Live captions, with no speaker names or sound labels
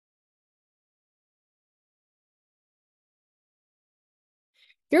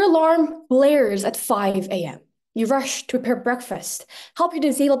Your alarm blares at 5 a.m. You rush to prepare breakfast, help your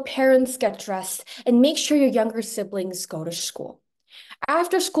disabled parents get dressed, and make sure your younger siblings go to school.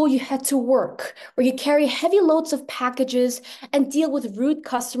 After school, you head to work, where you carry heavy loads of packages and deal with rude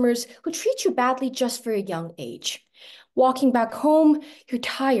customers who treat you badly just for your young age. Walking back home, you're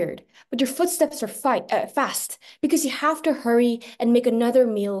tired, but your footsteps are fast because you have to hurry and make another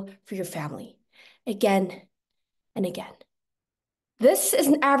meal for your family. Again and again. This is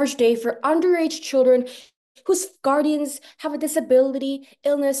an average day for underage children whose guardians have a disability,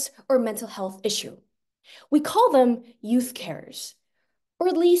 illness, or mental health issue. We call them youth carers, or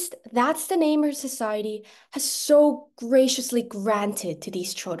at least that's the name our society has so graciously granted to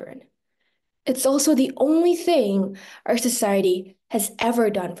these children. It's also the only thing our society has ever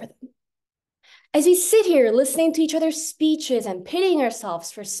done for them. As we sit here listening to each other's speeches and pitying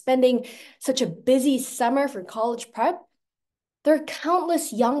ourselves for spending such a busy summer for college prep, there are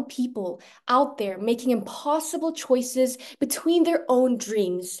countless young people out there making impossible choices between their own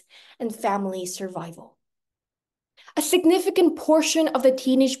dreams and family survival. A significant portion of the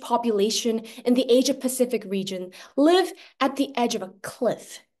teenage population in the Asia-Pacific region live at the edge of a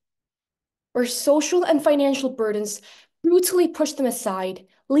cliff, where social and financial burdens brutally push them aside,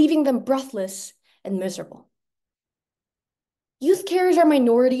 leaving them breathless and miserable. Youth carers are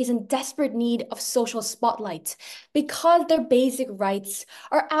minorities in desperate need of social spotlight because their basic rights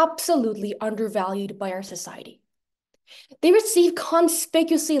are absolutely undervalued by our society. They receive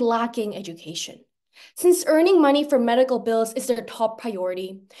conspicuously lacking education. Since earning money for medical bills is their top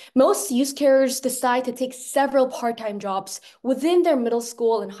priority, most youth carers decide to take several part-time jobs within their middle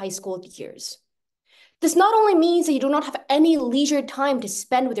school and high school years. This not only means that you do not have any leisure time to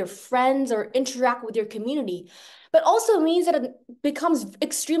spend with your friends or interact with your community, but also means that it becomes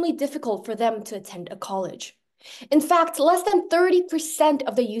extremely difficult for them to attend a college. In fact, less than 30%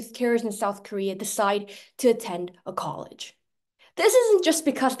 of the youth carers in South Korea decide to attend a college. This isn't just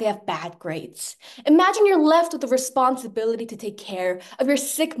because they have bad grades. Imagine you're left with the responsibility to take care of your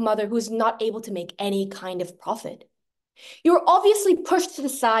sick mother who is not able to make any kind of profit. You are obviously pushed to the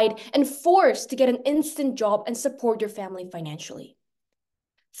side and forced to get an instant job and support your family financially.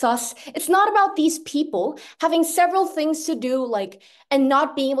 Thus, it's not about these people having several things to do, and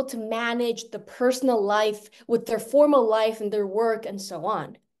not being able to manage the personal life with their formal life and their work and so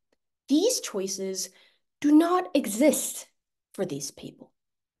on. These choices do not exist for these people.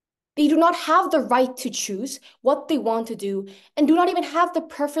 They do not have the right to choose what they want to do and do not even have the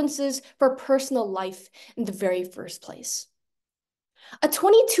preferences for personal life in the very first place. A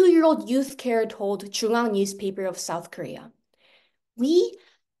 22-year-old youth carer told Jungang newspaper of South Korea, "We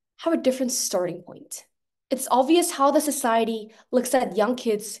have a different starting point. It's obvious how the society looks at young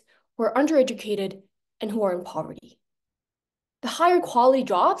kids who are undereducated and who are in poverty. The higher quality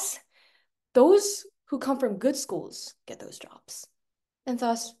jobs, those who come from good schools get those jobs, and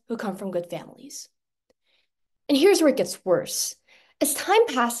thus who come from good families." And here's where it gets worse. As time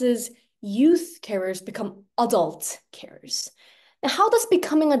passes, youth carers become adult carers. Now, how does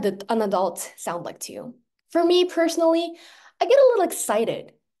becoming an adult sound like to you? For me personally, I get a little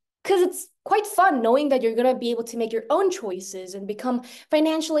excited because it's quite fun knowing that you're going to be able to make your own choices and become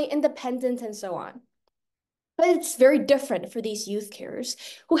financially independent and so on. But it's very different for these youth carers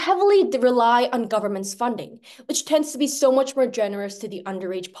who heavily rely on government's funding, which tends to be so much more generous to the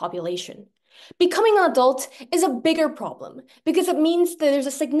underage population. Becoming an adult is a bigger problem because it means that there's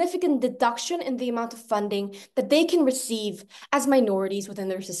a significant deduction in the amount of funding that they can receive as minorities within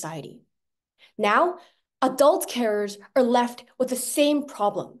their society. Now, adult carers are left with the same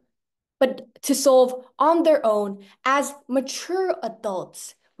problem, but to solve on their own as mature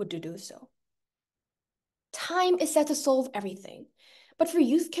adults would do so. Time is set to solve everything, but for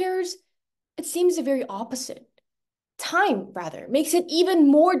youth carers, it seems the very opposite. Time, rather, makes it even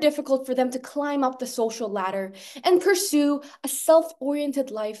more difficult for them to climb up the social ladder and pursue a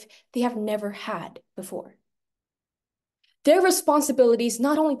self-oriented life they have never had before. Their responsibilities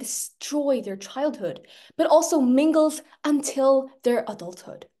not only destroy their childhood, but also mingles until their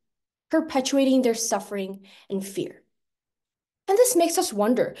adulthood, perpetuating their suffering and fear. And this makes us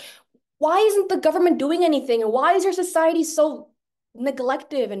wonder, why isn't the government doing anything? And why is our society so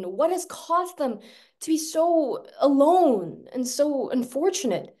neglective? And what has caused them to be so alone and so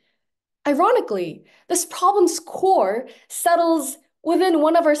unfortunate? Ironically, this problem's core settles within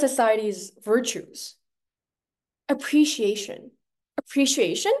one of our society's virtues: appreciation.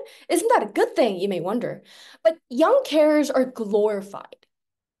 Appreciation? Isn't that a good thing, you may wonder? But young carers are glorified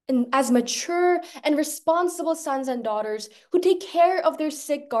and as mature and responsible sons and daughters who take care of their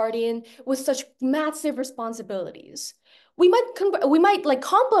sick guardian with such massive responsibilities, we might like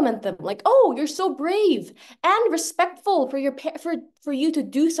compliment them like, oh, you're so brave and respectful for for you to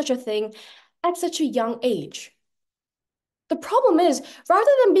do such a thing at such a young age. The problem is,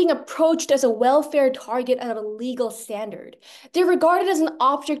 rather than being approached as a welfare target at a legal standard, they're regarded as an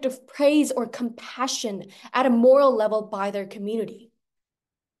object of praise or compassion at a moral level by their community.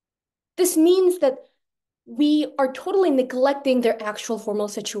 This means that we are totally neglecting their actual formal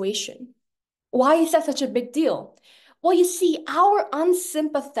situation. Why is that such a big deal? Well, you see, our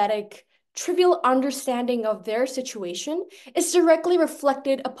unsympathetic, trivial understanding of their situation is directly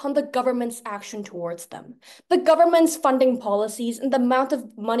reflected upon the government's action towards them. The government's funding policies and the amount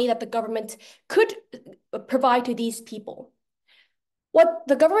of money that the government could provide to these people. What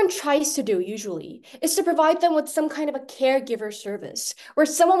the government tries to do usually is to provide them with some kind of a caregiver service where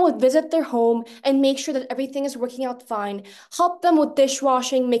someone would visit their home and make sure that everything is working out fine, help them with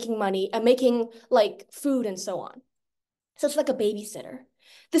dishwashing, making money, and making like food and so on. So it's like a babysitter.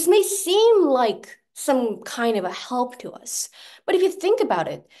 This may seem like some kind of a help to us, but if you think about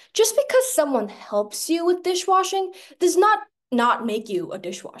it, just because someone helps you with dishwashing does not make you a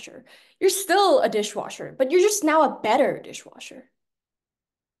dishwasher. You're still a dishwasher, but you're just now a better dishwasher.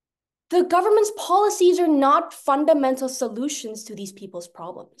 The government's policies are not fundamental solutions to these people's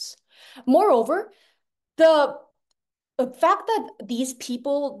problems. Moreover, the fact that these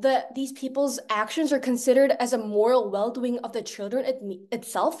people's actions are considered as a moral well-doing of the children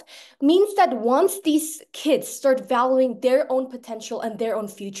itself means that once these kids start valuing their own potential and their own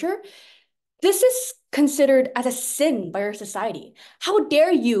future, this is considered as a sin by our society. How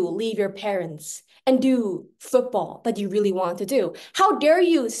dare you leave your parents and do football that you really want to do? How dare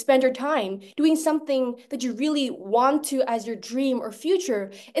you spend your time doing something that you really want to as your dream or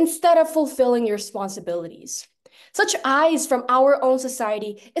future instead of fulfilling your responsibilities? Such eyes from our own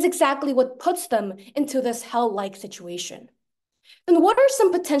society is exactly what puts them into this hell-like situation. Then what are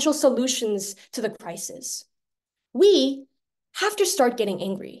some potential solutions to the crisis? We have to start getting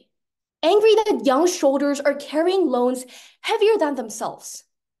angry. Angry that young shoulders are carrying loans heavier than themselves.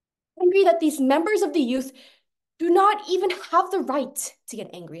 Angry that these members of the youth do not even have the right to get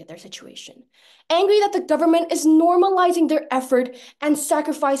angry at their situation. Angry that the government is normalizing their effort and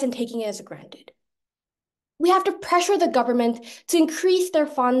sacrifice and taking it as granted. We have to pressure the government to increase their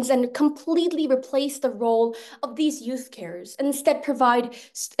funds and completely replace the role of these youth carers and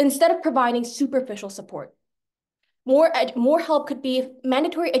instead of providing superficial support. More help could be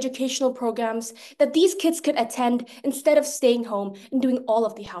mandatory educational programs that these kids could attend instead of staying home and doing all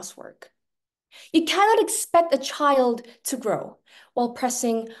of the housework. You cannot expect a child to grow while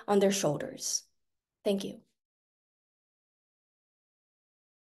pressing on their shoulders. Thank you.